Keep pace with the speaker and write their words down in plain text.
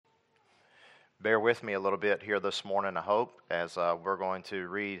Bear with me a little bit here this morning, I hope, as we're going to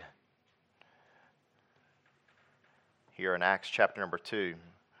read here in Acts chapter number 2.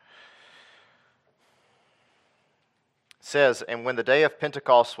 It says, "And when the day of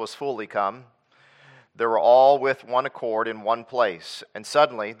Pentecost was fully come, they were all with one accord in one place. And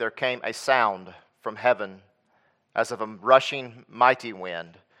suddenly there came a sound from heaven as of a rushing mighty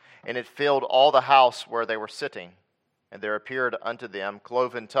wind, and it filled all the house where they were sitting. And there appeared unto them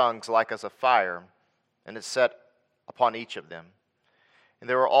cloven tongues like as of fire, and it sat upon each of them. And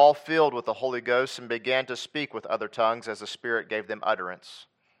they were all filled with the Holy Ghost, and began to speak with other tongues as the Spirit gave them utterance.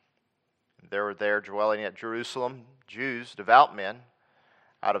 And there were there dwelling at Jerusalem Jews, devout men,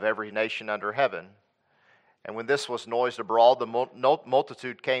 out of every nation under heaven. And when this was noised abroad, the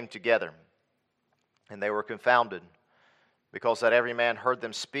multitude came together, and they were confounded, because that every man heard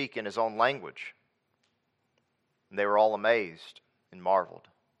them speak in his own language. And they were all amazed and marveled,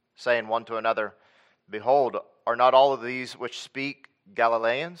 saying one to another, Behold, are not all of these which speak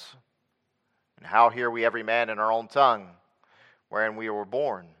Galileans? And how hear we every man in our own tongue, wherein we were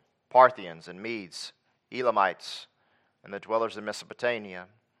born, Parthians and Medes, Elamites, and the dwellers in Mesopotamia,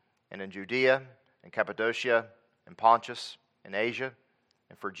 and in Judea, and Cappadocia, and Pontus, and Asia,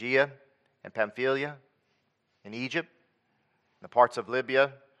 and Phrygia, and Pamphylia, and Egypt, and the parts of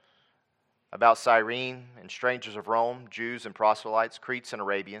Libya, about Cyrene, and strangers of Rome, Jews and proselytes, Cretes and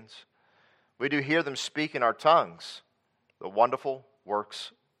Arabians. We do hear them speak in our tongues the wonderful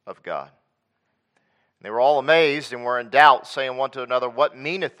works of God. And they were all amazed and were in doubt, saying one to another, What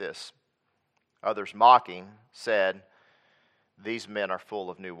meaneth this? Others mocking said, These men are full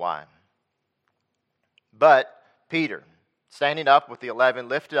of new wine. But Peter, standing up with the 11,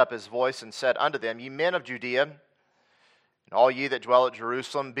 lifted up his voice and said unto them, Ye men of Judea, and all ye that dwell at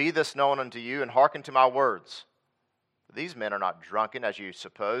Jerusalem, be this known unto you, and hearken to my words. For these men are not drunken, as you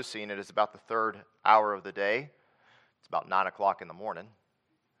suppose, seeing it is about the third hour of the day. It's about 9 o'clock in the morning.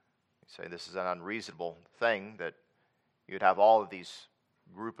 You say this is an unreasonable thing, that you'd have all of these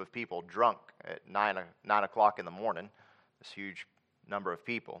group of people drunk at 9 o'clock in the morning, this huge number of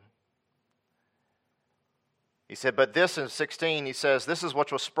people. He said, but this in 16, he says, this is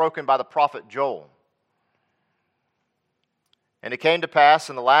what was spoken by the prophet Joel. And it came to pass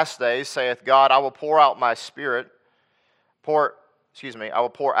in the last days, saith God, I will pour out of my spirit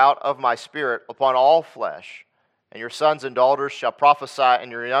upon all flesh, and your sons and daughters shall prophesy,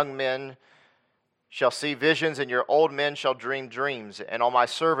 and your young men shall see visions, and your old men shall dream dreams. And on my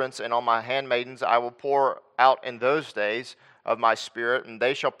servants and on my handmaidens I will pour out in those days of my spirit, and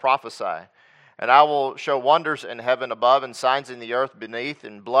they shall prophesy. And I will show wonders in heaven above, and signs in the earth beneath,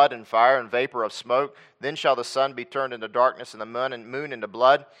 and blood and fire and vapor of smoke. Then shall the sun be turned into darkness, and the moon into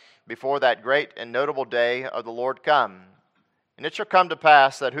blood, before that great and notable day of the Lord come. And it shall come to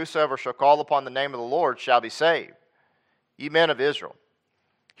pass that whosoever shall call upon the name of the Lord shall be saved. Ye men of Israel,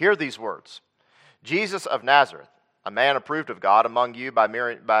 hear these words. Jesus of Nazareth, a man approved of God among you by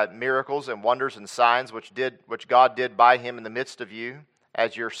miracles and wonders and signs which God did by him in the midst of you,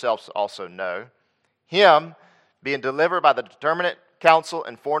 as yourselves also know. Him, being delivered by the determinate counsel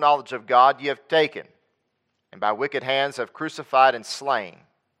and foreknowledge of God, ye have taken, and by wicked hands have crucified and slain,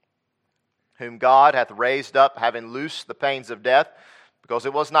 whom God hath raised up, having loosed the pains of death, because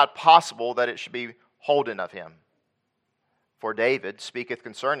it was not possible that it should be holden of him. For David speaketh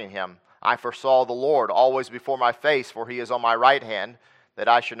concerning him, I foresaw the Lord always before my face, for he is on my right hand, that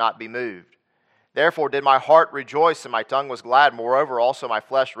I should not be moved. Therefore did my heart rejoice, and my tongue was glad. Moreover, also my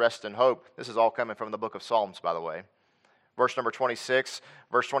flesh rests in hope. This is all coming from the book of Psalms, by the way. Verse number 26,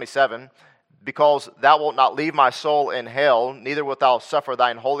 verse 27. Because thou wilt not leave my soul in hell, neither wilt thou suffer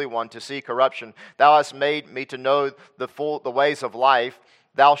thine Holy One to see corruption. Thou hast made me to know the ways of life.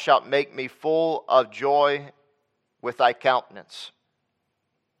 Thou shalt make me full of joy with thy countenance.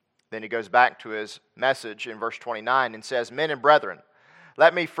 Then he goes back to his message in verse 29 and says, Men and brethren,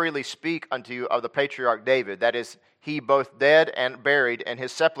 let me freely speak unto you of the patriarch David, that is, he both dead and buried, and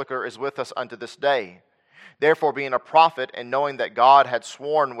his sepulchre is with us unto this day. Therefore, being a prophet, and knowing that God had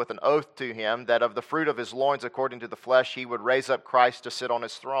sworn with an oath to him, that of the fruit of his loins according to the flesh he would raise up Christ to sit on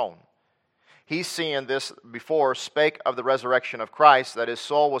his throne. He, seeing this before, spake of the resurrection of Christ, that his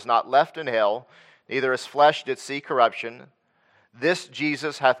soul was not left in hell, neither his flesh did see corruption. This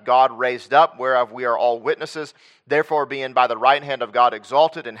Jesus hath God raised up, whereof we are all witnesses. Therefore, being by the right hand of God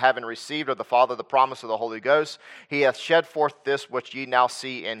exalted, and having received of the Father the promise of the Holy Ghost, he hath shed forth this which ye now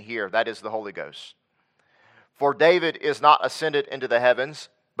see and hear, that is the Holy Ghost. For David is not ascended into the heavens,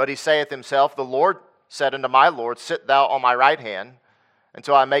 but he saith himself, The Lord said unto my Lord, Sit thou on my right hand,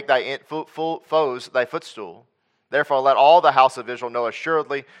 until I make thy foes thy footstool. Therefore let all the house of Israel know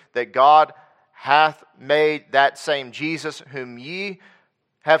assuredly that God hath made that same Jesus whom ye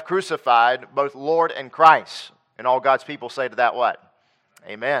have crucified, both Lord and Christ. And all God's people say to that what?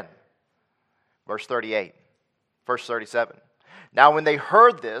 Amen. Verse 38. Verse 37. Now when they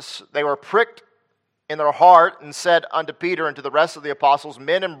heard this, they were pricked in their heart and said unto Peter and to the rest of the apostles,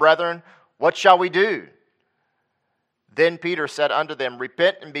 Men and brethren, what shall we do? Then Peter said unto them,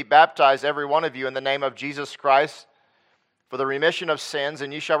 Repent and be baptized every one of you in the name of Jesus Christ for the remission of sins,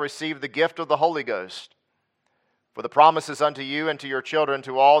 and ye shall receive the gift of the Holy Ghost. For the promise is unto you and to your children,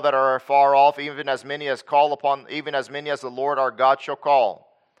 to all that are far off, even as many as the Lord our God shall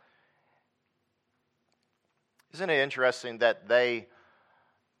call. Isn't it interesting that they,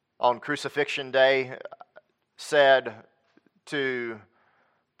 on crucifixion day, said to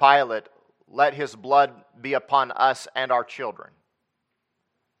Pilate, Let his blood be upon us and our children.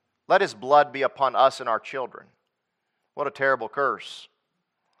 Let his blood be upon us and our children. What a terrible curse.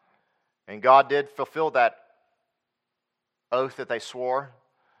 And God did fulfill that oath that they swore.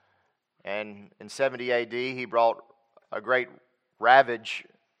 And in 70 AD, he brought a great ravage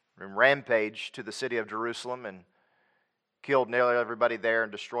and rampage to the city of Jerusalem and killed nearly everybody there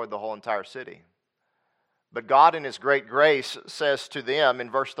and destroyed the whole entire city. But God in his great grace says to them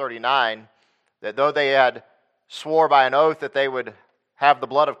in verse 39 that though they had swore by an oath that they would have the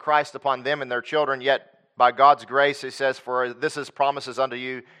blood of Christ upon them and their children, yet by God's grace, he says, For this is promises unto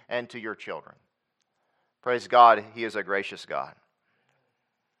you and to your children. Praise God, he is a gracious God.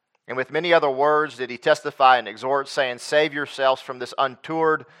 And with many other words did he testify and exhort, saying, Save yourselves from this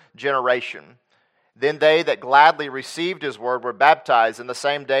untoward generation. Then they that gladly received his word were baptized, and the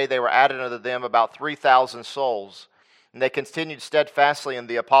same day they were added unto them about 3,000 souls. And they continued steadfastly in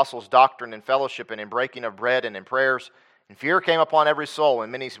the apostles' doctrine and fellowship, and in breaking of bread and in prayers. And fear came upon every soul,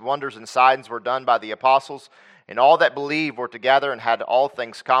 and many wonders and signs were done by the apostles. And all that believed were together and had all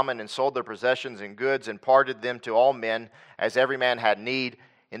things common, and sold their possessions and goods, and parted them to all men, as every man had need.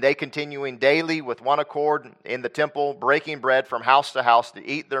 And they continuing daily with one accord in the temple, breaking bread from house to house, to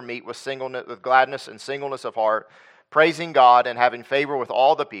eat their meat with gladness and singleness of heart, praising God and having favor with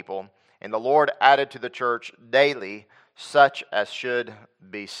all the people. And the Lord added to the church daily such as should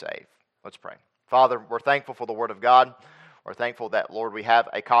be saved. Let's pray. Father, we're thankful for the Word of God. We're thankful that, Lord, we have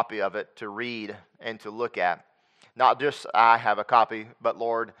a copy of it to read and to look at. Not just I have a copy, but,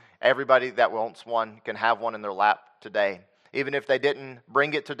 Lord, everybody that wants one can have one in their lap today. Even if they didn't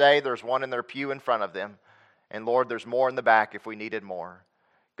bring it today, there's one in their pew in front of them. And, Lord, there's more in the back if we needed more.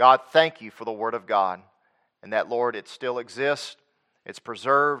 God, thank you for the Word of God. And that, Lord, it still exists. It's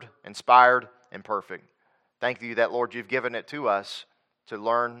preserved, inspired, and perfect. Thank you that, Lord, you've given it to us to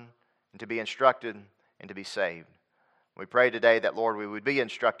learn and to be instructed and to be saved. We pray today that, Lord, we would be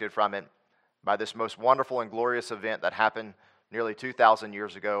instructed from it by this most wonderful and glorious event that happened nearly 2,000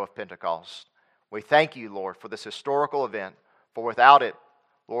 years ago of Pentecost. We thank you, Lord, for this historical event, for without it,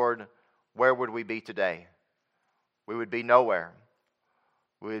 Lord, where would we be today? We would be nowhere.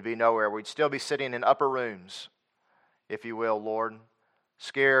 We would be nowhere. We'd still be sitting in upper rooms, if you will, Lord,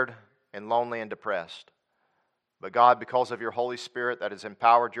 scared and lonely and depressed. But God, because of your Holy Spirit that has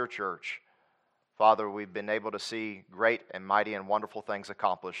empowered your church, Father, we've been able to see great and mighty and wonderful things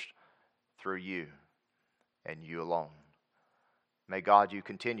accomplished through you and you alone. May God, you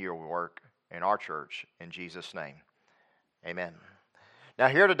continue your work in our church in Jesus' name. Amen. Now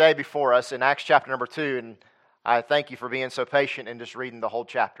here today before us in Acts chapter number 2, and I thank you for being so patient in just reading the whole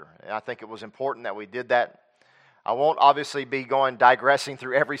chapter. And I think it was important that we did that. I won't obviously be digressing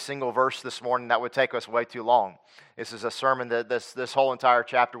through every single verse this morning. That would take us way too long. This is a sermon that this whole entire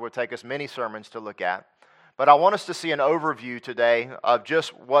chapter would take us many sermons to look at. But I want us to see an overview today of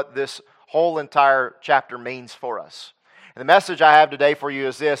just what this whole entire chapter means for us. And the message I have today for you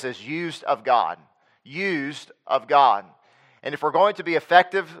is this, is used of God. Used of God. And if we're going to be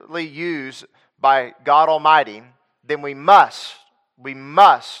effectively used by God Almighty, then we must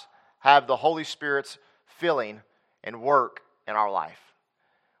have the Holy Spirit's filling and work in our life.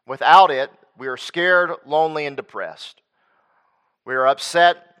 Without it, we are scared, lonely, and depressed. We are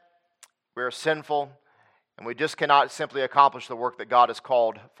upset, we are sinful, and we just cannot simply accomplish the work that God has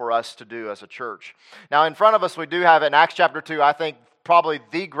called for us to do as a church. Now, in front of us, we do have in Acts chapter 2, I think, probably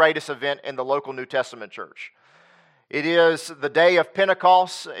the greatest event in the local New Testament church. It is the day of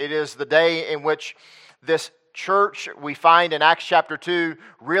Pentecost. It is the day in which this church, we find in Acts chapter 2,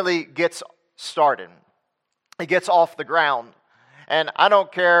 really gets started. It gets off the ground. And I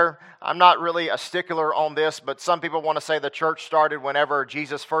don't care I'm not really a stickler on this, but some people want to say the church started whenever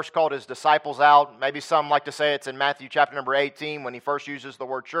Jesus first called his disciples out. Maybe some like to say it's in Matthew chapter number 18 when he first uses the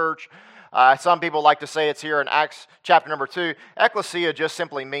word church. Some people like to say it's here in Acts chapter number 2. Ecclesia just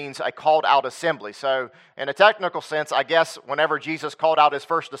simply means a called out assembly. So in a technical sense, I guess whenever Jesus called out his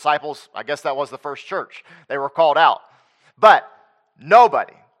first disciples, I guess that was the first church. They were called out. But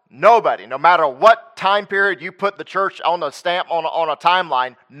nobody, no matter what time period you put the church on a stamp on a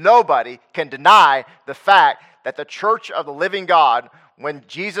timeline, nobody can deny the fact that the church of the living God, when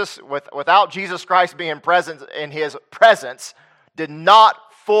without Jesus Christ being present in his presence, did not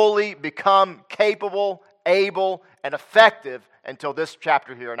fully become capable, able, and effective until this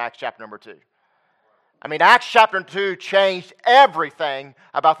chapter here in Acts chapter number 2. I mean, Acts chapter 2 changed everything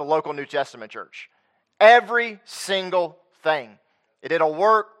about the local New Testament church. Every single thing. It did a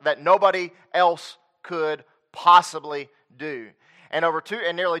work that nobody else could possibly do. And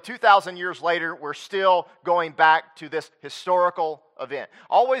nearly 2,000 years later, we're still going back to this historical event.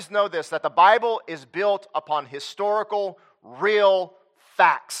 Always know this, that the Bible is built upon historical, real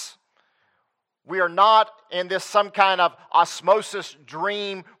facts. We are not in this some kind of osmosis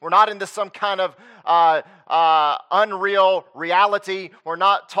dream. We're not in this some kind of unreal reality. We're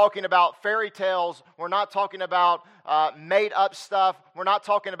not talking about fairy tales. We're not talking about made up stuff. We're not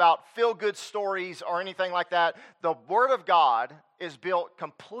talking about feel-good stories or anything like that. The Word of God is built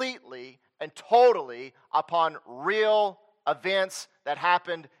completely and totally upon real events that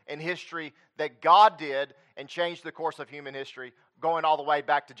happened in history that God did and changed the course of human history, going all the way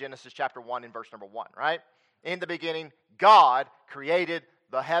back to Genesis chapter 1 and verse number 1, right? In the beginning, God created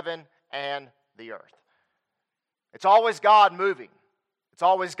the heaven and the earth. It's always God moving. It's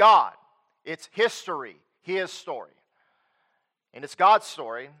always God. It's history, His story. And it's God's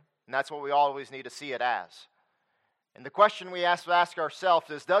story, and that's what we always need to see it as. And the question we have to ask ourselves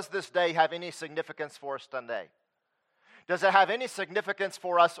is, does this day have any significance for us today? Does it have any significance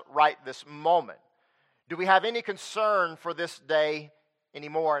for us right this moment? Do we have any concern for this day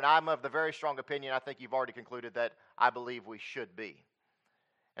anymore? And I'm of the very strong opinion, I think you've already concluded, that I believe we should be.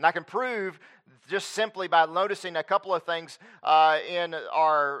 And I can prove just simply by noticing a couple of things in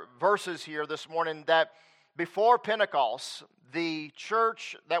our verses here this morning that before Pentecost, the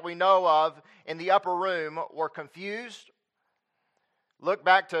church that we know of in the upper room were confused. Look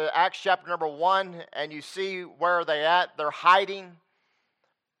back to Acts chapter number 1 and you see where are they at. They're hiding.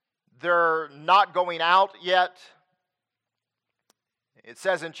 They're not going out yet. It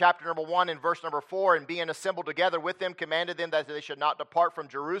says in chapter number 1 in verse number 4, and being assembled together with them, commanded them that they should not depart from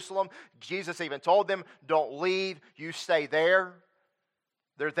Jerusalem. Jesus even told them, don't leave, you stay there.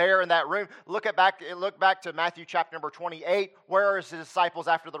 They're there in that room. Look back to Matthew chapter number 28. Where is the disciples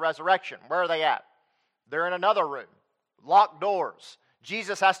after the resurrection? Where are they at? They're in another room. Locked doors.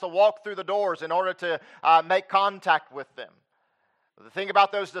 Jesus has to walk through the doors in order to make contact with them. The thing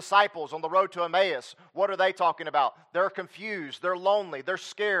about those disciples on the road to Emmaus, what are they talking about? They're confused, they're lonely, they're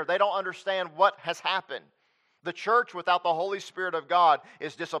scared, they don't understand what has happened. The church without the Holy Spirit of God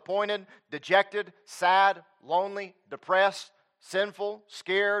is disappointed, dejected, sad, lonely, depressed, sinful,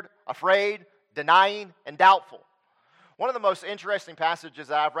 scared, afraid, denying, and doubtful. One of the most interesting passages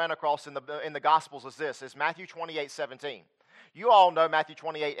that I've ran across in the Gospels is Matthew 28:17. You all know Matthew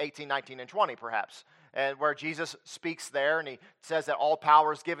 28:18, 19, and 20 perhaps. And where Jesus speaks there, and he says that all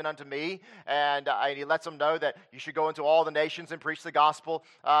power is given unto me, and he lets them know that you should go into all the nations and preach the gospel,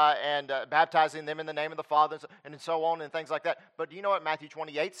 and baptizing them in the name of the Father, and so on, and things like that. But do you know what Matthew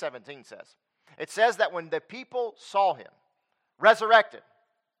 28:17 says? It says that when the people saw him resurrected,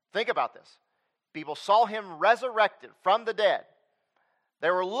 think about this, people saw him resurrected from the dead,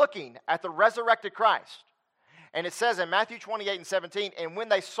 they were looking at the resurrected Christ. And it says in Matthew 28:17, and when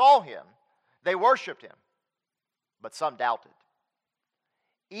they saw him, they worshiped him, but some doubted.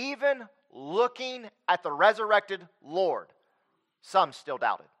 Even looking at the resurrected Lord, some still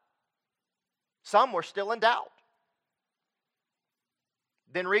doubted. Some were still in doubt.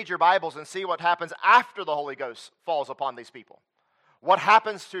 Then read your Bibles and see what happens after the Holy Ghost falls upon these people. What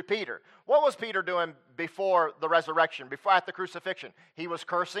happens to Peter? What was Peter doing before the resurrection, before at the crucifixion? He was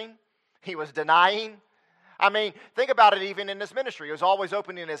cursing. He was denying. I mean, think about it even in his ministry. He was always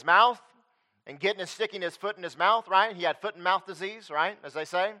opening his mouth and getting and sticking his foot in his mouth, right? He had foot and mouth disease, right, as they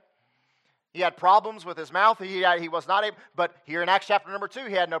say. He had problems with his mouth. He was not able, but here in Acts chapter number 2,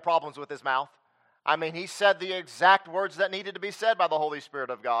 he had no problems with his mouth. I mean, he said the exact words that needed to be said by the Holy Spirit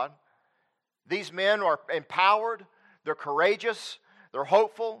of God. These men are empowered. They're courageous. They're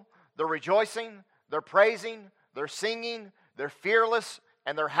hopeful. They're rejoicing. They're praising. They're singing. They're fearless.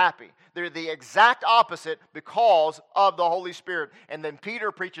 and they're happy. They're the exact opposite because of the Holy Spirit. And then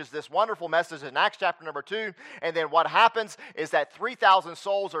Peter preaches this wonderful message in Acts chapter number 2. And then what happens is that 3,000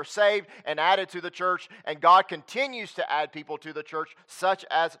 souls are saved and added to the church. And God continues to add people to the church such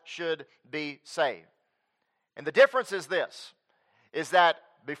as should be saved. And the difference is this, is that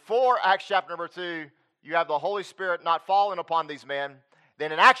before Acts chapter number 2, you have the Holy Spirit not falling upon these men.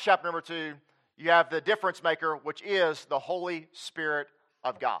 Then in Acts chapter number 2, you have the difference maker, which is the Holy Spirit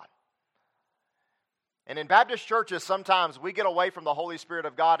of God. And in Baptist churches, sometimes we get away from the Holy Spirit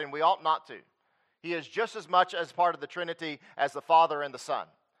of God, and we ought not to. He is just as much as part of the Trinity as the Father and the Son.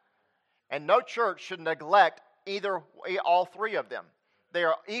 And no church should neglect all three of them. They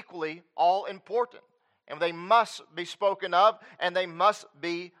are equally all important. And they must be spoken of, and they must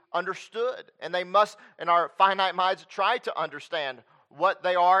be understood. And they must, in our finite minds, try to understand what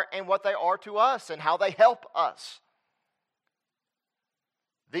they are and what they are to us and how they help us.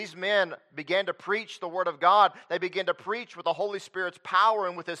 These men began to preach the Word of God. They began to preach with the Holy Spirit's power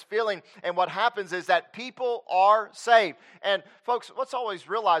and with His filling. And what happens is that people are saved. And folks, let's always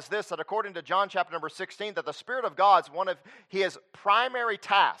realize this, that according to John chapter number 16, that the Spirit of God's one of His primary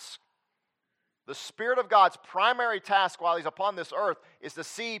tasks. The Spirit of God's primary task while He's upon this earth is to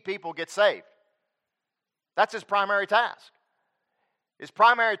see people get saved. That's His primary task. His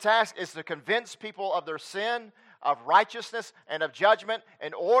primary task is to convince people of their sin, of righteousness, and of judgment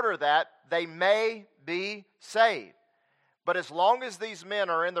in order that they may be saved. But as long as these men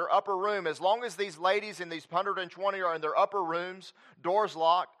are in their upper room, as long as these ladies in these 120 are in their upper rooms, doors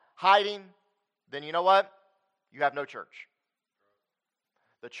locked, hiding, then you know what? You have no church.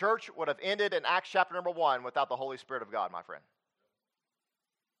 The church would have ended in Acts chapter number 1 without the Holy Spirit of God, my friend.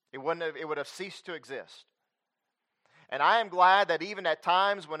 It would have ceased to exist. And I am glad that even at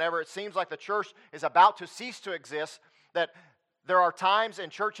times, whenever it seems like the church is about to cease to exist, that there are times in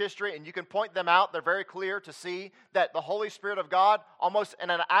church history, and you can point them out, they're very clear to see that the Holy Spirit of God, almost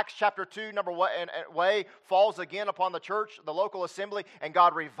in an Acts chapter 2 number way, falls again upon the church, the local assembly, and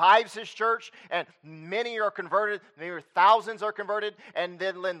God revives His church, and many are converted, maybe thousands are converted, and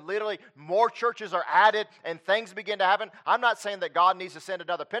then literally more churches are added, and things begin to happen. I'm not saying that God needs to send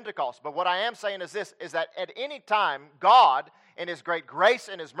another Pentecost, but what I am saying is this, is that at any time, God, in His great grace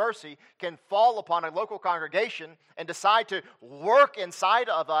and His mercy, can fall upon a local congregation and decide to work inside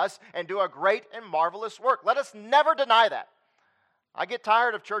of us and do a great and marvelous work. Let us never deny that. I get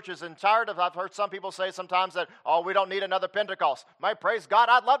tired of churches and I've heard some people say sometimes that, we don't need another Pentecost. Praise God,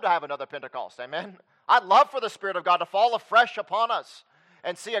 I'd love to have another Pentecost, amen? I'd love for the Spirit of God to fall afresh upon us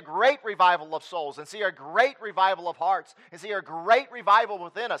and see a great revival of souls and see a great revival of hearts and see a great revival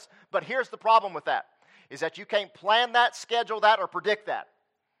within us. But here's the problem with that, is that you can't plan that, schedule that, or predict that.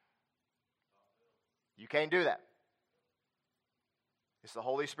 You can't do that. It's the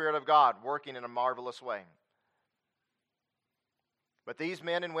Holy Spirit of God working in a marvelous way. But these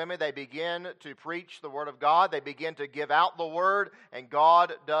men and women, they begin to preach the Word of God. They begin to give out the Word, and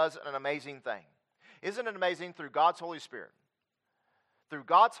God does an amazing thing. Isn't it amazing through God's Holy Spirit? Through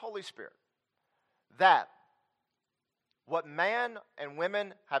God's Holy Spirit, that what man and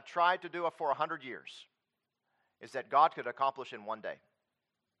women have tried to do for 100 years is that God could accomplish in one day.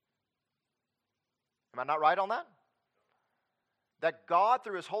 Am I not right on that? That God,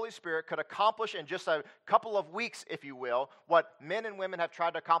 through His Holy Spirit, could accomplish in just a couple of weeks, if you will, what men and women have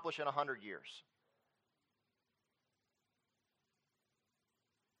tried to accomplish in 100 years.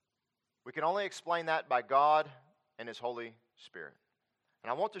 We can only explain that by God and His Holy Spirit. And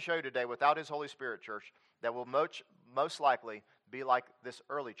I want to show you today, without His Holy Spirit, church, that will most likely be like this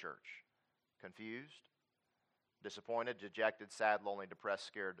early church. Confused, disappointed, dejected, sad, lonely, depressed,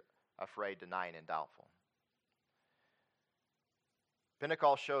 scared, afraid, denying, and doubtful.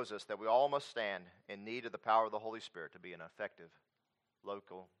 Pentecost shows us that we all must stand in need of the power of the Holy Spirit to be an effective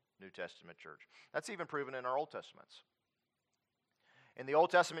local New Testament church. That's even proven in our Old Testaments. In the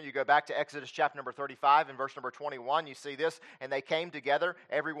Old Testament, you go back to Exodus chapter number 35 and verse number 21, you see this, and they came together,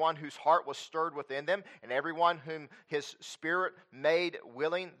 everyone whose heart was stirred within them, and everyone whom His Spirit made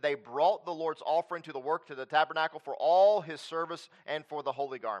willing. They brought the Lord's offering to the work to the tabernacle for all His service and for the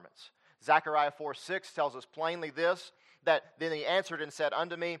holy garments. Zechariah 4:6 tells us plainly this, that then He answered and said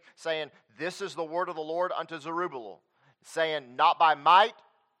unto me, saying, This is the word of the Lord unto Zerubbabel, saying, Not by might,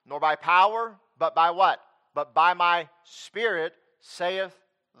 nor by power, but by what? But by my Spirit, saith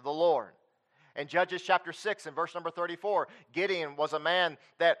the Lord. In Judges chapter 6 and verse number 34, Gideon was a man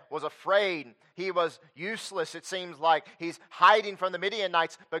that was afraid he was useless. It seems like he's hiding from the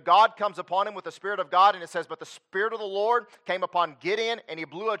Midianites, but God comes upon him with the Spirit of God, and it says, but the Spirit of the Lord came upon Gideon, and he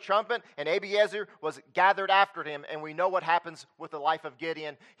blew a trumpet, and Abiezer was gathered after him. And we know what happens with the life of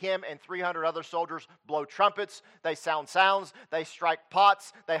Gideon. Him and 300 other soldiers blow trumpets, they sound sounds, they strike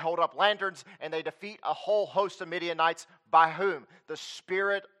pots, they hold up lanterns, and they defeat a whole host of Midianites. By whom? The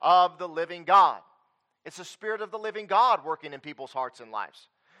Spirit of the living God. It's the Spirit of the living God working in people's hearts and lives.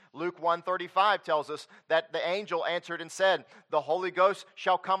 Luke 1:35 tells us that the angel answered and said, the Holy Ghost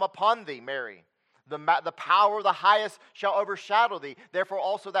shall come upon thee, Mary. The power of the highest shall overshadow thee. Therefore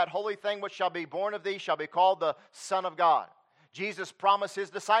also that holy thing which shall be born of thee shall be called the Son of God. Jesus promised his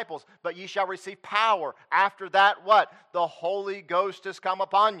disciples, but ye shall receive power. After that, what? The Holy Ghost has come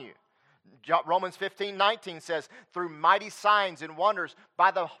upon you. Romans 15:19 says, through mighty signs and wonders,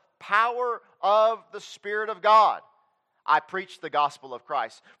 by the power of the Spirit of God, I preach the gospel of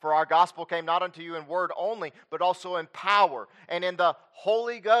Christ. For our gospel came not unto you in word only, but also in power, and in the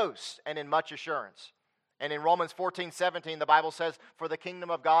Holy Ghost, and in much assurance. And in Romans 14:17, the Bible says, for the kingdom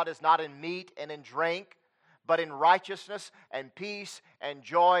of God is not in meat and in drink, but in righteousness and peace and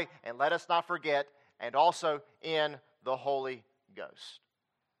joy, and let us not forget, and also in the Holy Ghost.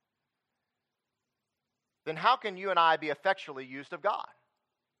 Then how can you and I be effectually used of God?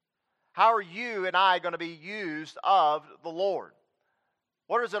 How are you and I going to be used of the Lord?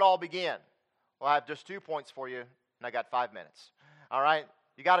 Where does it all begin? Well, I have just 2 points for you, and I got 5 minutes. All right?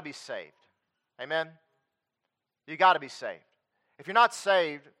 You got to be saved. Amen? You got to be saved. If you're not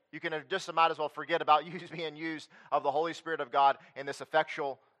saved, you can just might as well forget about you being used of the Holy Spirit of God in this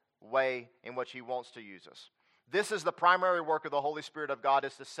effectual way in which He wants to use us. This is the primary work of the Holy Spirit of God,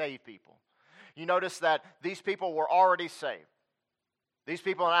 is to save people. You notice that these people were already saved. These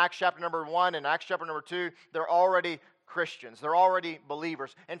people in Acts chapter number 1 and Acts chapter number 2, they're already Christians. They're already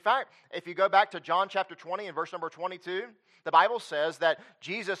believers. In fact, if you go back to John chapter 20 and verse number 22, the Bible says that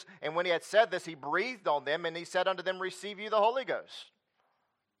Jesus, and when He had said this, He breathed on them and He said unto them, receive you the Holy Ghost.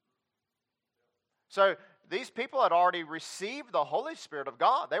 So these people had already received the Holy Spirit of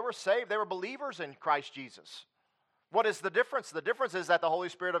God. They were saved. They were believers in Christ Jesus. What is the difference? The difference is that the Holy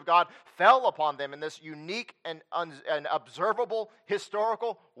Spirit of God fell upon them in this unique and observable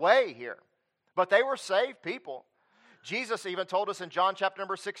historical way here. But they were saved people. Jesus even told us in John chapter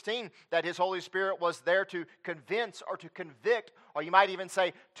number 16 that His Holy Spirit was there to convince or to convict, or you might even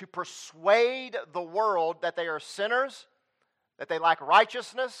say to persuade the world that they are sinners, that they lack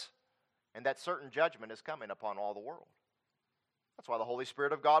righteousness, and that certain judgment is coming upon all the world. That's why the Holy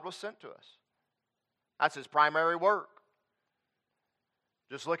Spirit of God was sent to us. That's His primary work.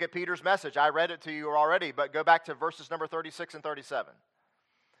 Just look at Peter's message. I read it to you already, but go back to verses number 36 and 37.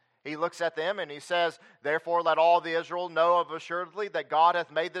 He looks at them and he says, therefore let all the Israel know of assuredly that God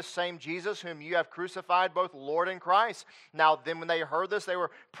hath made this same Jesus whom you have crucified, both Lord and Christ. Now then when they heard this, they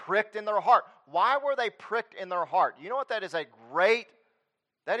were pricked in their heart. Why were they pricked in their heart? You know what? That is a great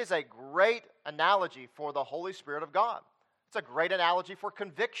analogy for the Holy Spirit of God. It's a great analogy for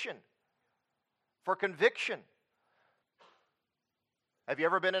conviction. For conviction. Have you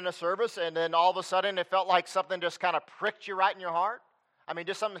ever been in a service and then all of a sudden it felt like something just kind of pricked you right in your heart? I mean,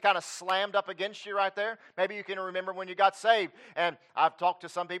 just something kind of slammed up against you right there. Maybe you can remember when you got saved. And I've talked to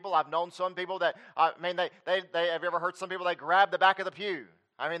some people, I've known some people that, have you ever heard some people, they grab the back of the pew?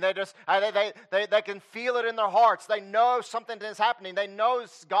 I mean, they can feel it in their hearts. They know something is happening. They know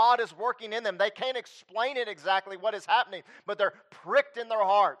God is working in them. They can't explain it exactly what is happening, but they're pricked in their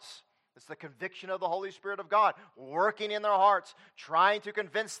hearts. It's the conviction of the Holy Spirit of God working in their hearts, trying to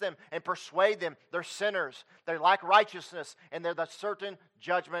convince them and persuade them they're sinners, they lack righteousness, and the certain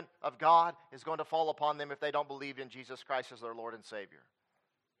judgment of God is going to fall upon them if they don't believe in Jesus Christ as their Lord and Savior.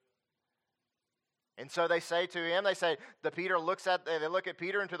 And so they say to him, they look at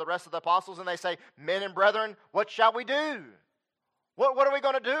Peter and to the rest of the apostles and they say, men and brethren, what shall we do? What are we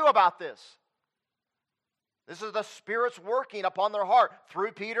going to do about this? This is the Spirit's working upon their heart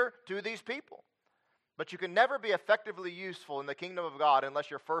through Peter to these people. But you can never be effectively useful in the kingdom of God unless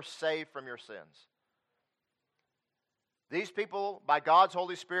you're first saved from your sins. These people, by God's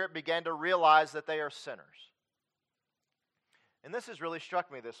Holy Spirit, began to realize that they are sinners. And this has really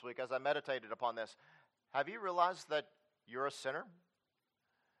struck me this week as I meditated upon this. Have you realized that you're a sinner?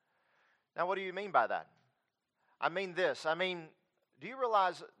 Now, what do you mean by that? I mean this. Do you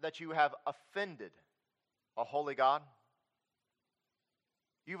realize that you have offended a holy God?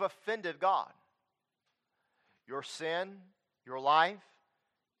 You've offended God. Your sin, your life,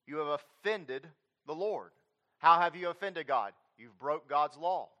 you have offended the Lord. How have you offended God? You've broke God's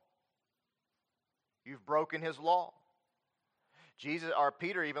law. You've broken His law.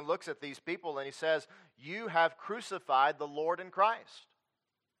 Peter even looks at these people and he says, you have crucified the Lord in Christ.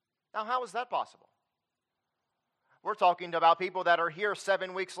 Now, how is that possible? We're talking about people that are here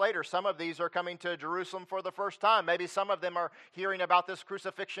 7 weeks later. Some of these are coming to Jerusalem for the first time. Maybe some of them are hearing about this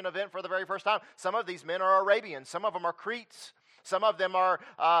crucifixion event for the very first time. Some of these men are Arabians. Some of them are Cretes. Some of them are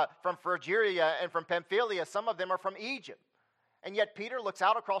from Phrygia and from Pamphylia. Some of them are from Egypt. And yet Peter looks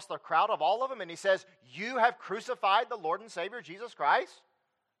out across the crowd of all of them and he says, you have crucified the Lord and Savior Jesus Christ?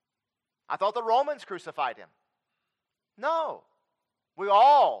 I thought the Romans crucified him. No. We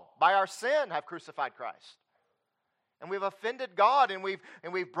all, by our sin, have crucified Christ. And we've offended God, and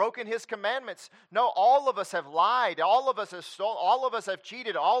we've broken His commandments. No, all of us have lied. All of us have stolen. All of us have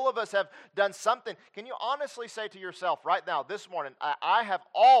cheated. All of us have done something. Can you honestly say to yourself right now, this morning, I have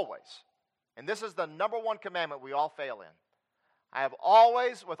always, and this is the number one commandment we all fail in, I have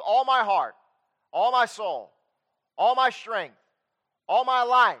always, with all my heart, all my soul, all my strength, all my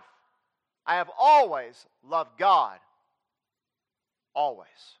life, I have always loved God. Always.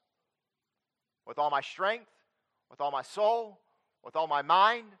 With all my strength, with all my soul, with all my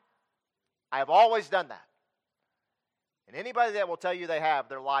mind. I have always done that. And anybody that will tell you they have,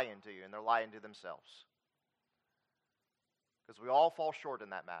 they're lying to you and they're lying to themselves. Because we all fall short in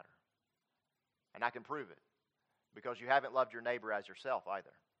that matter. And I can prove it. Because you haven't loved your neighbor as yourself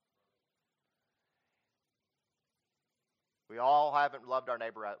either. We all haven't loved our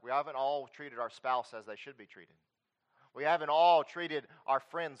neighbor. We haven't all treated our spouse as they should be treated. We haven't all treated our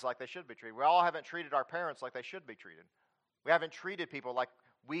friends like they should be treated. We all haven't treated our parents like they should be treated. We haven't treated people like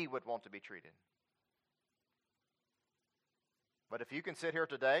we would want to be treated. But if you can sit here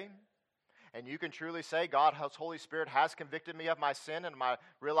today and you can truly say, God's Holy Spirit has convicted me of my sin and I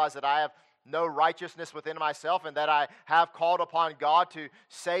realize that I have no righteousness within myself and that I have called upon God to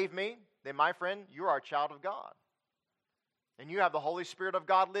save me, then my friend, you are a child of God. And you have the Holy Spirit of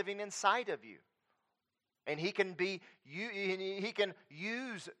God living inside of you. And He can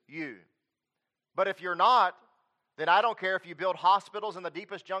use you. But if you're not, then I don't care if you build hospitals in the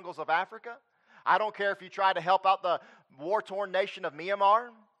deepest jungles of Africa. I don't care if you try to help out the war-torn nation of Myanmar.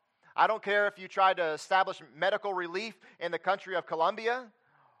 I don't care if you try to establish medical relief in the country of Colombia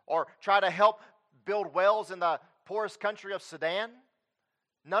or try to help build wells in the poorest country of Sudan.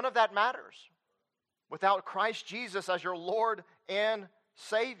 None of that matters without Christ Jesus as your Lord and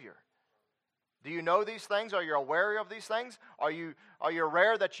Savior. Do you know these things? Are you aware of these things? Are you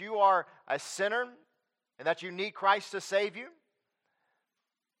aware that you are a sinner and that you need Christ to save you?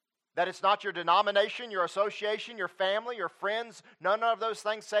 That it's not your denomination, your association, your family, your friends, none of those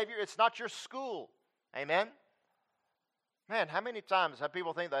things save you. It's not your school. Amen? Man, how many times have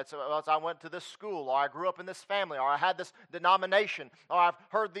people think that I went to this school, or I grew up in this family, or I had this denomination, or I've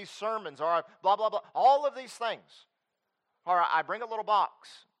heard these sermons, or I've blah, blah, blah. All of these things. Or I bring a little box.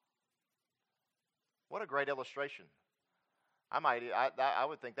 What a great illustration. I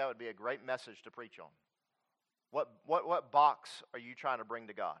would think that would be a great message to preach on. What box are you trying to bring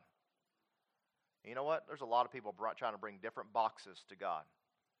to God? You know what? There's a lot of people trying to bring different boxes to God.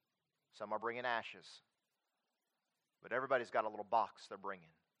 Some are bringing ashes. But everybody's got a little box they're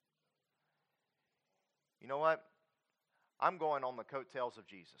bringing. You know what? I'm going on the coattails of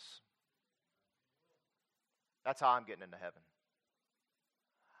Jesus. That's how I'm getting into heaven.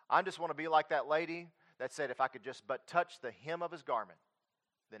 I just want to be like that lady that said, if I could just but touch the hem of His garment,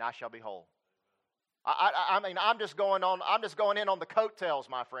 then I shall be whole. I'm just going in on the coattails,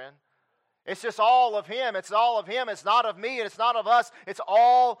 my friend. It's just all of Him. It's all of Him. It's not of me. It's not of us. It's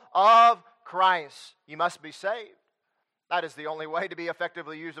all of Christ. You must be saved. That is the only way to be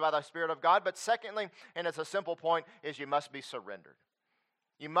effectively used by the Spirit of God. But secondly, and it's a simple point, is you must be surrendered.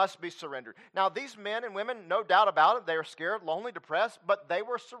 You must be surrendered. Now, these men and women, no doubt about it, they were scared, lonely, depressed, but they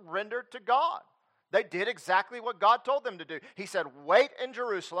were surrendered to God. They did exactly what God told them to do. He said, wait in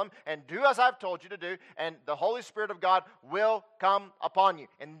Jerusalem and do as I've told you to do, and the Holy Spirit of God will come upon you.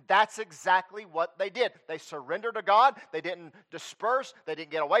 And that's exactly what they did. They surrendered to God. They didn't disperse. They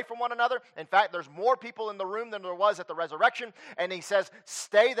didn't get away from one another. In fact, there's more people in the room than there was at the resurrection. And He says,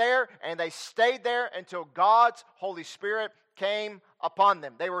 stay there. And they stayed there until God's Holy Spirit came upon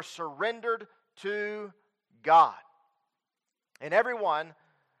them. They were surrendered to God. And everyone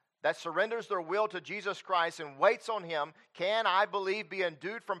that surrenders their will to Jesus Christ and waits on Him can, I believe, be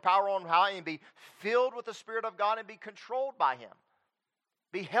endued from power on high and be filled with the Spirit of God and be controlled by Him,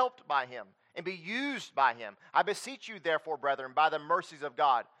 be helped by Him, and be used by Him. I beseech you, therefore, brethren, by the mercies of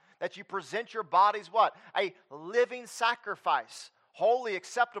God, that you present your bodies what? A living sacrifice, wholly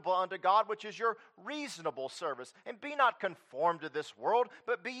acceptable unto God, which is your reasonable service. And be not conformed to this world,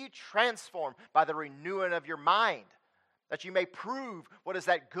 but be ye transformed by the renewing of your mind, that you may prove what is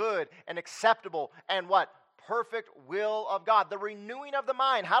that good and acceptable and what? Perfect will of God. The renewing of the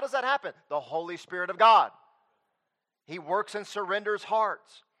mind. How does that happen? The Holy Spirit of God. He works and surrenders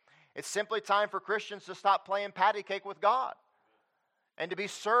hearts. It's simply time for Christians to stop playing patty cake with God and to be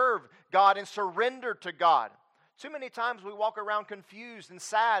served God and surrendered to God. Too many times we walk around confused and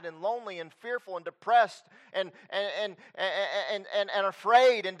sad and lonely and fearful and depressed and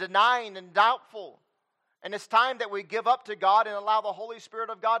afraid and denying and doubtful. And it's time that we give up to God and allow the Holy Spirit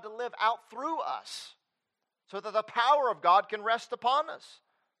of God to live out through us so that the power of God can rest upon us.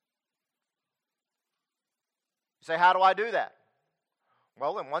 You say, how do I do that?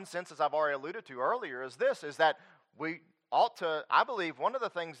 Well, in one sense, as I've already alluded to earlier, is that we ought to, I believe one of the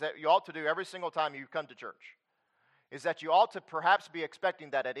things that you ought to do every single time you come to church is that you ought to perhaps be expecting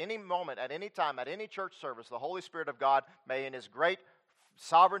that at any moment, at any time, at any church service, the Holy Spirit of God may in His great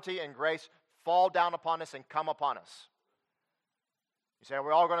sovereignty and grace fall down upon us and come upon us. You say, are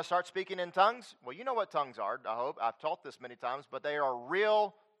we all going to start speaking in tongues? Well, you know what tongues are, I hope. I've taught this many times, but they are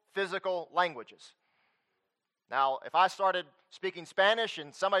real physical languages. Now, if I started speaking Spanish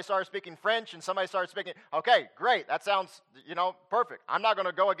and somebody started speaking French and somebody started speaking, okay, great, that sounds, perfect. I'm not going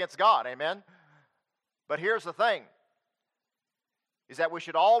to go against God, amen? But here's the thing, is that we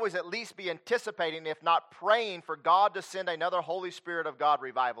should always at least be anticipating, if not praying, for God to send another Holy Spirit of God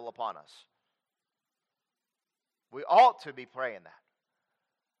revival upon us. We ought to be praying that.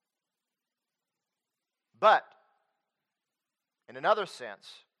 But, in another sense,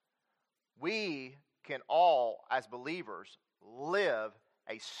 we can all, as believers, live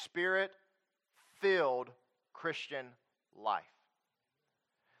a Spirit-filled Christian life.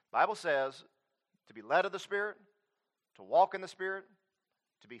 The Bible says to be led of the Spirit, to walk in the Spirit,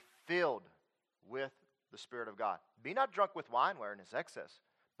 to be filled with the Spirit of God. Be not drunk with wine wherein is excess,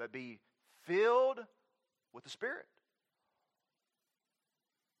 but be filled with the Spirit.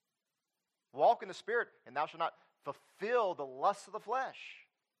 Walk in the Spirit, and thou shalt not fulfill the lusts of the flesh.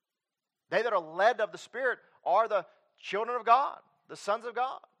 They that are led of the Spirit are the children of God, the sons of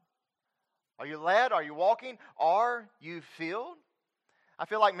God. Are you led? Are you walking? Are you filled? I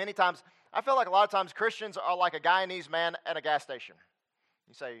feel like a lot of times Christians are like a Guyanese man at a gas station.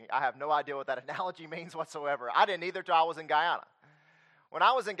 You say, I have no idea what that analogy means whatsoever. I didn't either till I was in Guyana. When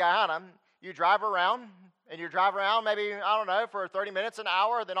I was in Guyana, you drive around maybe, for 30 minutes, an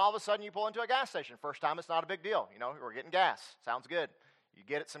hour, then all of a sudden you pull into a gas station. First time, it's not a big deal. We're getting gas. Sounds good. You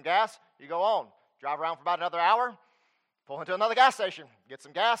get some gas, you go on. Drive around for about another hour, pull into another gas station, get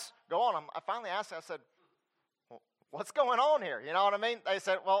some gas, go on. I finally asked, I said, well, what's going on here? You know what I mean? They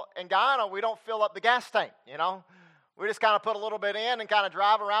said, well, in Guyana, we don't fill up the gas tank, We just kind of put a little bit in and kind of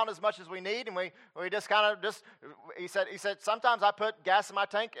drive around as much as we need, and we just kind of he said, sometimes I put gas in my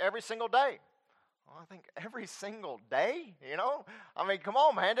tank every single day. Well, I think every single day, come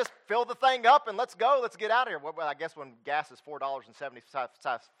on, man, just fill the thing up and let's go. Let's get out of here. Well, I guess when gas is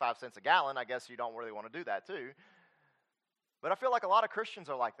 $4.75 a gallon, I guess you don't really want to do that too. But I feel like a lot of Christians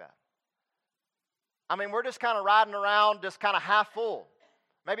are like that. We're just kind of riding around, just kind of half full,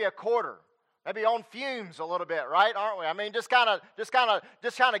 maybe a quarter, maybe on fumes a little bit, right? Aren't we? Just kind of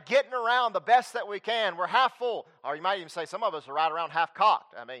getting around the best that we can. We're half full, or you might even say some of us are right around half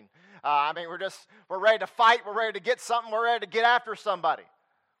cocked. We're ready to fight. We're ready to get something. We're ready to get after somebody.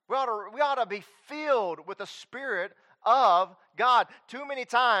 We ought to be filled with the Spirit of God. Too many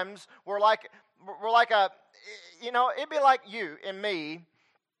times we're like it'd be like you and me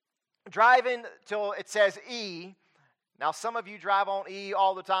driving till it says E. Now, some of you drive on E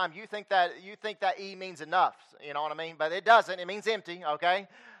all the time. You think that E means enough, you know what I mean? But it doesn't. It means empty, okay?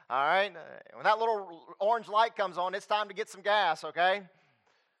 All right? When that little orange light comes on, it's time to get some gas, okay?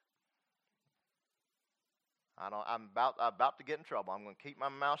 I'm about to get in trouble. I'm going to keep my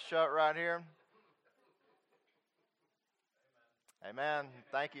mouth shut right here. Amen.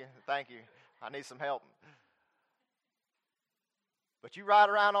 Thank you. I need some help. But you ride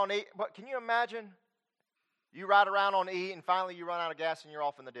around on E. But can you imagine? You ride around on E and finally you run out of gas and you're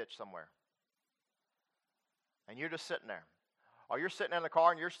off in the ditch somewhere. And you're just sitting there. Or you're sitting in the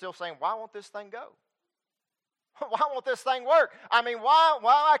car and you're still saying, why won't this thing go? Why won't this thing work?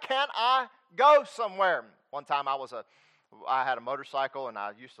 Why can't I go somewhere? One time I had a motorcycle and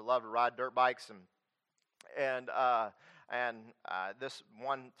I used to love to ride dirt bikes and this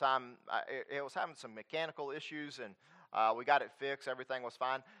one time it was having some mechanical issues and we got it fixed. Everything was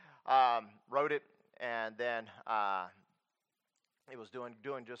fine. Rode it. And then it was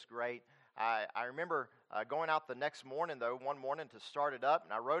doing just great. I remember going out the next morning, though, one morning to start it up.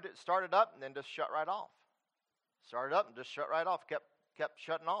 And I rode it, started up, and then just shut right off. Started up and just shut right off. Kept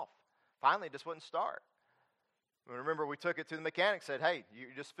shutting off. Finally, it just wouldn't start. Remember, we took it to the mechanic, said, hey, you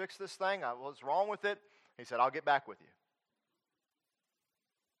just fix this thing. What's wrong with it? He said, I'll get back with you.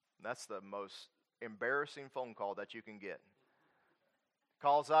 And that's the most embarrassing phone call that you can get.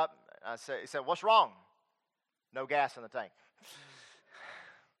 Calls up. He said, what's wrong? No gas in the tank.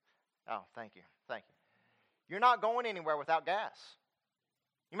 Oh, thank you. Thank you. You're not going anywhere without gas.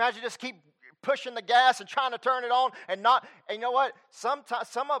 Imagine just keep pushing the gas and trying to turn it on and not. And you know what? Some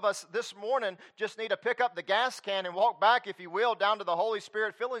of us this morning just need to pick up the gas can and walk back, if you will, down to the Holy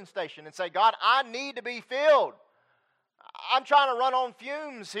Spirit filling station and say, God, I need to be filled. I'm trying to run on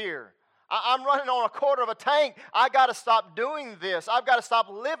fumes here. I'm running on a quarter of a tank. I got to stop doing this. I've got to stop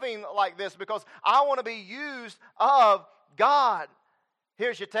living like this because I want to be used of God.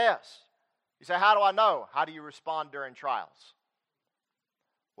 Here's your test. You say, how do I know? How do you respond during trials?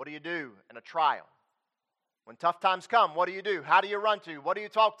 What do you do in a trial? When tough times come, what do you do? How do you run to? What do you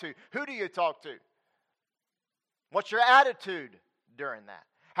talk to? Who do you talk to? What's your attitude during that?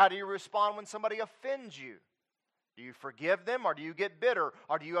 How do you respond when somebody offends you? Do you forgive them, or do you get bitter,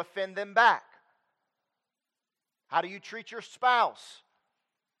 or do you offend them back? How do you treat your spouse?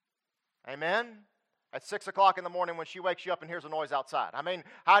 Amen? At 6 o'clock in the morning when she wakes you up and hears a noise outside. I mean,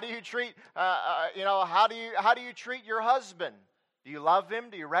 how do you treat, how do you treat your husband? Do you love him?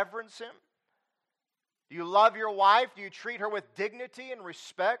 Do you reverence him? Do you love your wife? Do you treat her with dignity and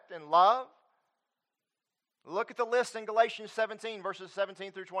respect and love? Look at the list in Galatians 17, verses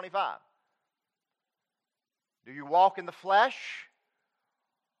 17 through 25. Do you walk in the flesh?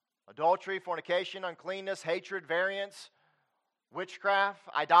 Adultery, fornication, uncleanness, hatred, variance, witchcraft,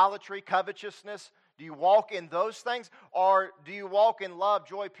 idolatry, covetousness. Do you walk in those things? Or do you walk in love,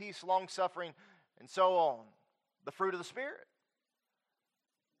 joy, peace, long-suffering, and so on? The fruit of the Spirit.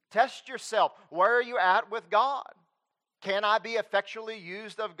 Test yourself. Where are you at with God? Can I be effectually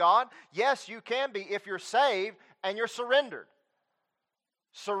used of God? Yes, you can be if you're saved and you're surrendered.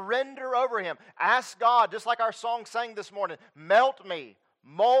 Surrender over Him. Ask God, just like our song sang this morning, melt me,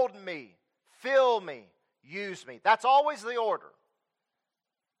 mold me, fill me, use me. That's always the order.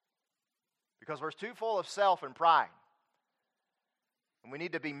 Because we're too full of self and pride. And we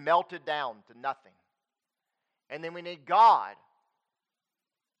need to be melted down to nothing. And then we need God.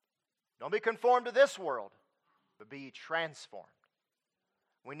 Don't be conformed to this world, but be ye transformed.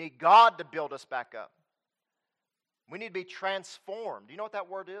 We need God to build us back up. We need to be transformed. Do you know what that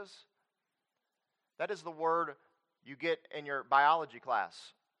word is? That is the word you get in your biology class,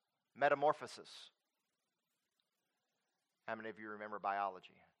 metamorphosis. How many of you remember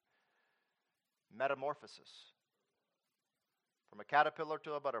biology? Metamorphosis. From a caterpillar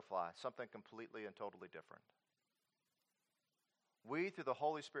to a butterfly, something completely and totally different. We, through the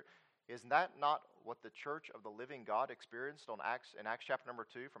Holy Spirit, is that not what the church of the living God experienced in Acts chapter number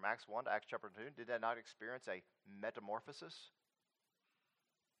 2, from Acts 1 to Acts chapter 2? Did they not experience a metamorphosis?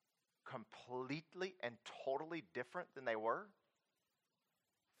 Completely and totally different than they were?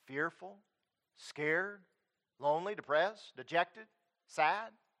 Fearful, scared, lonely, depressed, dejected, sad?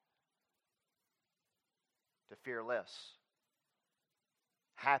 To fearless,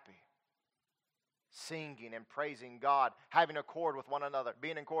 happy, singing and praising God, having accord with one another,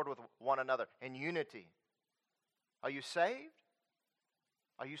 being in accord with one another in unity. Are you saved?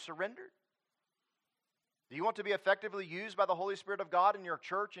 Are you surrendered? Do you want to be effectively used by the Holy Spirit of God in your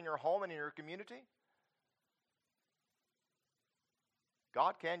church, in your home, and in your community?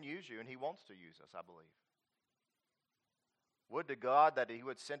 God can use you, and He wants to use us, I believe. Would to God that He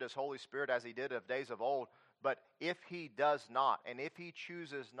would send His Holy Spirit as He did of days of old, but if He does not, and if He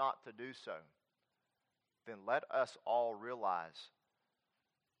chooses not to do so, then let us all realize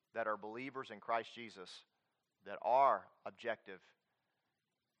that our believers in Christ Jesus, that our objective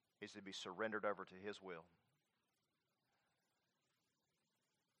is to be surrendered over to His will.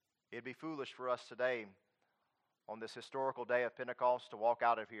 It'd be foolish for us today on this historical day of Pentecost to walk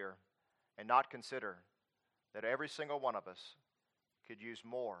out of here and not consider that every single one of us could use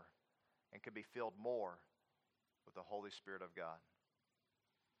more and could be filled more with the Holy Spirit of God.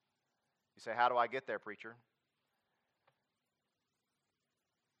 You say, how do I get there, preacher?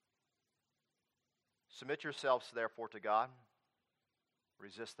 Submit yourselves, therefore, to God.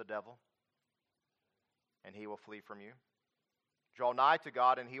 Resist the devil, and he will flee from you. Draw nigh to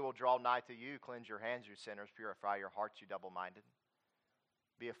God, and He will draw nigh to you. Cleanse your hands, you sinners. Purify your hearts, you double-minded.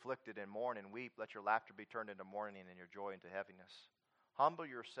 Be afflicted and mourn and weep. Let your laughter be turned into mourning and your joy into heaviness. Humble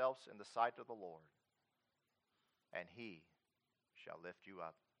yourselves in the sight of the Lord, and He shall lift you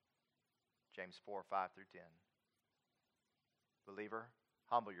up. James 4, 5 through 10. Believer,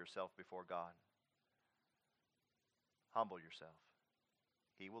 humble yourself before God. Humble yourself.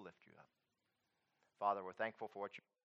 He will lift you up. Father, we're thankful for what you